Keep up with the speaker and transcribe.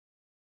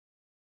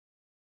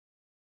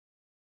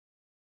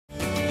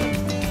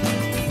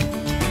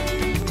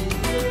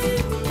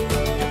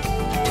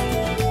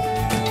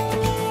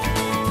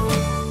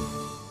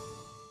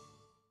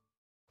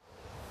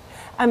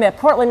I'm at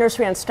Portland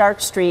Nursery on Stark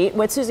Street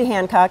with Susie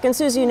Hancock. And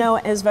Susie, you know,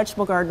 as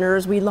vegetable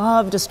gardeners, we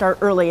love to start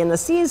early in the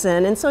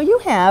season. And so you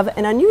have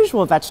an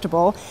unusual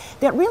vegetable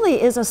that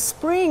really is a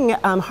spring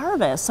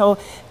harvest. So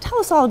tell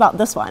us all about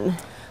this one.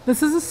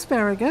 This is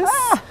asparagus.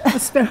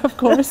 Of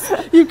course.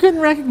 You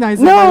couldn't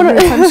recognize it,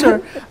 I'm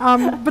sure.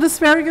 But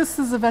asparagus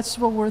is a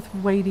vegetable worth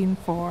waiting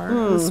for.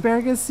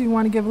 Asparagus, you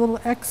want to give a little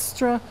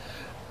extra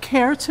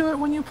care to it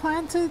when you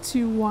plant it.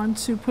 You want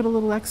to put a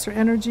little extra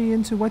energy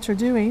into what you're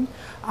doing.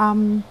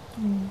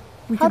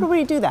 How do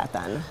we do that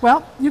then?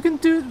 Well, you can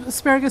do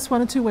asparagus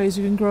one of two ways.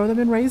 You can grow them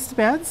in raised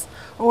beds,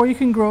 or you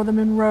can grow them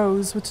in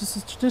rows, which is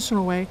the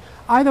traditional way.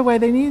 Either way,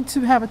 they need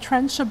to have a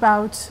trench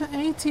about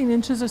 18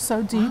 inches or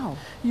so deep. Wow.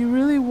 You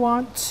really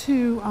want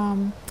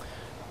to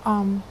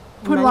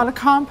put a lot of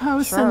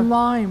compost and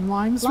lime.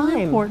 Lime's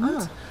really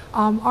important.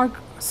 Our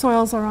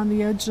soils are on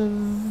the edge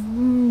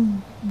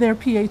of their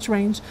pH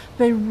range.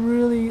 They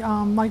really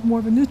like more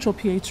of a neutral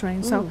pH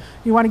range. So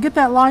you want to get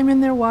that lime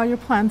in there while you're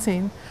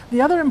planting.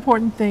 The other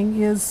important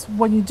thing is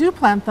when you do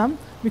plant them,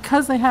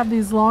 because they have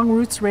these long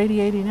roots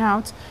radiating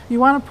out, you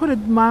want to put a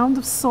mound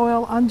of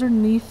soil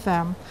underneath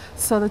them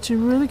so that you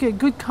really get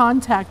good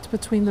contact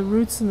between the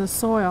roots and the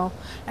soil,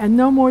 and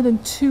no more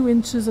than 2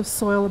 inches of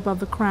soil above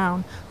the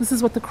crown. This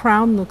is what the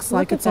crown looks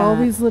like. It's all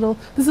these little,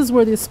 this is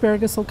where the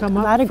asparagus will come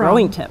up from. A lot of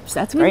growing tips.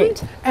 That's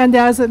great. And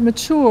as it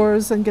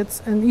matures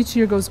and each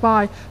year goes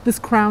by, this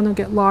crown will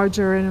get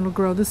larger and it'll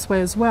grow this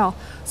way as well.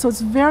 So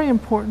it's very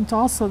important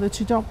also that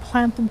you don't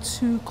plant them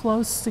too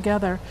close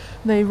together.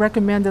 They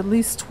recommend at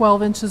least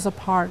 12 inches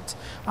apart.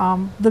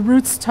 The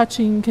roots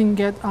touching can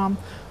get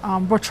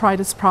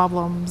botrytis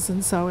problems,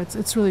 and so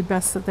it's really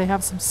best that they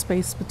have some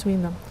space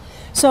between them.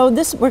 So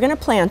we're going to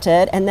plant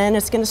it, and then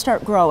it's going to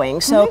start growing.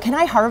 So can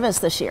I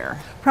harvest this year?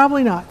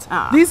 Probably not.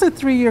 These are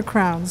 3-year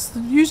crowns.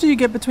 Usually you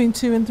get between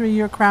 2 and 3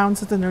 year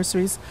crowns at the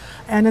nurseries,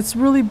 and it's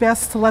really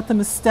best to let them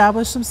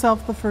establish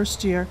themselves the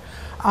first year.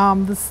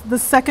 The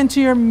second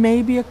year,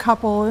 maybe a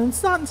couple, and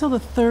it's not until the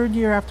 3rd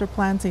year after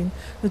planting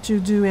that you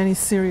do any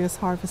serious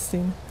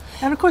harvesting.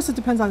 And of course it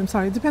depends on,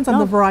 it depends on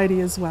the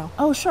variety as well.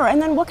 Oh, sure. And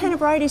then what kind of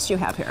varieties do you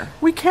have here?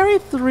 We carry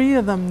 3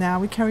 of them now.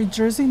 We carry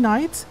Jersey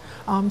Night,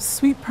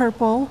 Sweet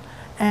Purple,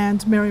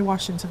 and Mary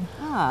Washington.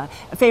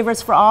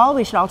 Favorites for all?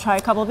 We should all try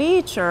a couple of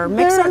each, or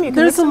mix them?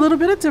 There's a little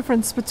bit of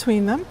difference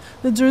between them.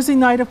 The Jersey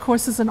Night, of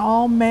course, is an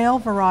all-male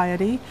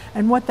variety,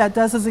 and what that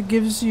does is it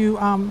gives you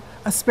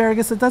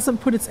asparagus that doesn't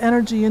put its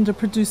energy into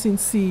producing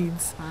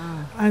seeds.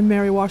 And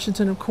Mary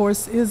Washington, of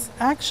course,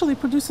 actually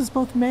produces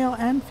both male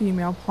and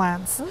female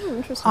plants. Oh,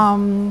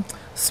 interesting.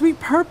 Sweet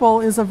Purple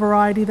is a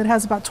variety that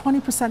has about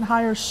 20%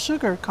 higher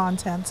sugar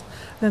content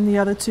than the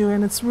other two,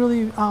 and it's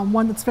really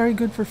one that's very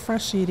good for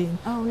fresh eating.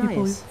 Oh,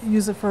 nice. People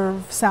use it for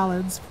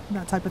salads,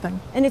 that type of thing.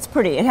 And it's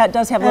pretty. It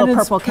does have a little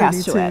purple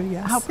cast to it.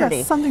 Yes. How pretty.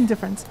 Yes, something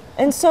different.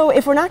 And so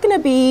if we're not going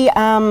to be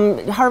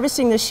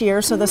harvesting this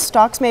year, so the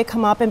stalks may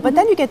come up, but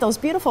then you get those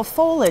beautiful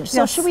foliage.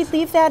 So should we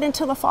leave that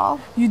until the fall?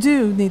 You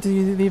do need to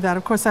leave that.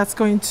 Of course, that's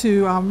going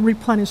to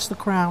replenish the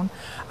crown.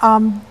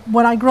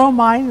 When I grow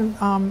mine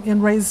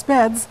in raised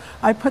beds,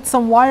 I put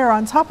some wire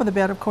on top of the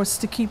bed, of course,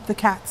 to keep the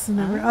cats and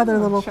other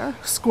little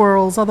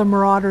squirrels, other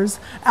marauders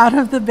out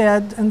of the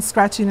bed and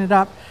scratching it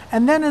up.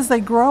 And then as they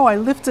grow, I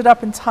lift it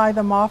up and tie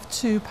them off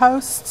to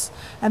posts,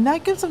 and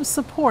that gives them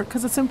support,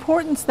 because it's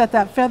important that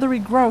that feathery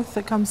growth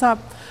that comes up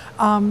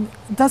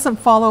doesn't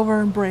fall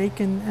over and break,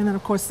 and then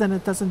of course then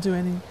it doesn't do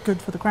any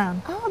good for the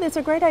crown. Oh, that's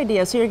a great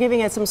idea. So you're giving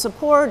it some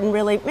support and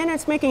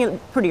it's making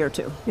it prettier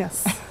too.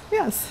 Yes.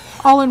 Yes,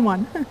 all in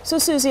one. So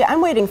Susie, I'm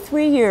waiting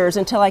 3 years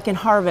until I can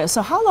harvest.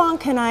 So how long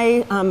can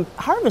I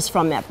harvest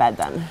from that bed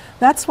then?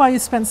 That's why you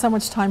spend so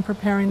much time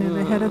preparing it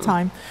ahead of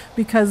time,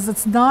 because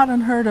it's not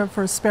unheard of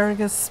for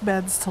asparagus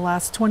beds to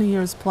last 20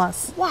 years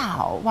plus.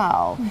 Wow,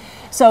 wow.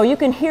 So you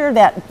can hear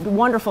that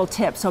wonderful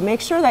tip. So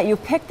make sure that you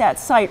pick that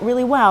site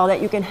really well, that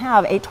you can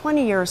have a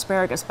 20-year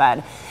asparagus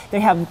bed.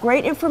 They have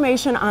great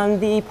information on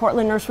the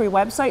Portland Nursery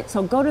website.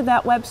 So go to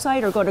that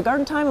website or go to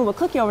Garden Time and we'll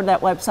click you over to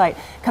that website.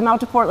 Come out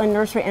to Portland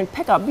Nursery and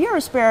pick up your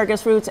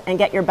asparagus roots and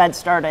get your bed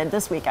started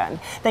this weekend.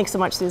 Thanks so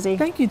much, Susie.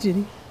 Thank you,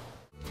 Judy.